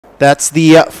That's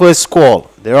the first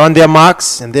call. They're on their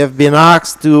marks and they've been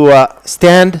asked to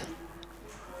stand.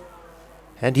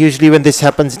 And usually when this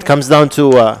happens, it comes down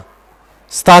to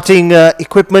starting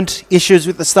equipment, issues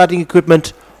with the starting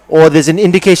equipment, or there's an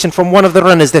indication from one of the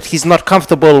runners that he's not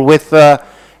comfortable with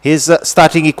his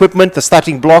starting equipment, the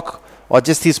starting block, or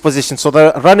just his position. So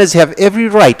the runners have every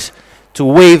right to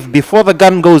wave before the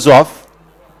gun goes off,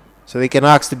 so they can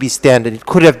ask to be stand, and it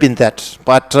could have been that.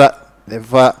 But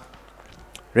they've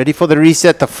ready for the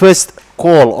reset. The first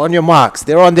call, on your marks.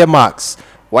 They're on their marks.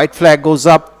 White flag goes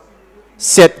up,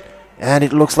 set, and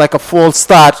it looks like a false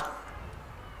start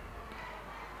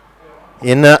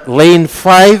in lane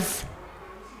 5.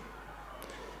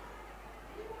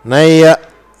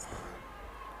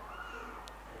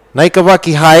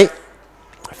 Naikavaki High,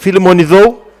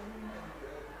 Filimonido.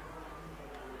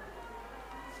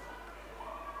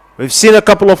 We've seen a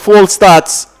couple of false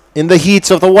starts in the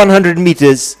heats of the 100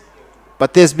 meters,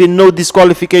 but there's been no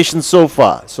disqualification so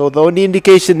far. So the only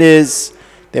indication is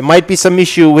there might be some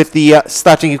issue with the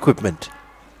starting equipment.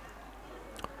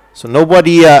 So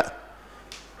nobody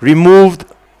removed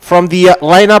from the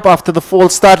lineup after the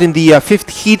false start in the 5th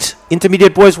heat.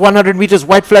 Intermediate boys, 100 meters.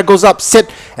 White flag goes up,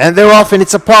 set, and they're off, and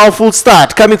it's a powerful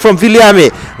start coming from Viliame.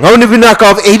 Ngauni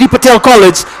Vinaka of A.D. Patel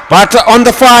College, but on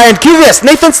the far end, QVS,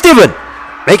 Nathan Steven,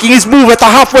 making his move at the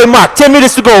halfway mark. 10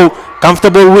 minutes to go.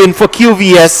 Comfortable win for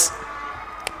QVS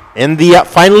in the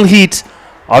final heat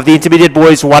of the intermediate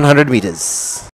boys 100 meters.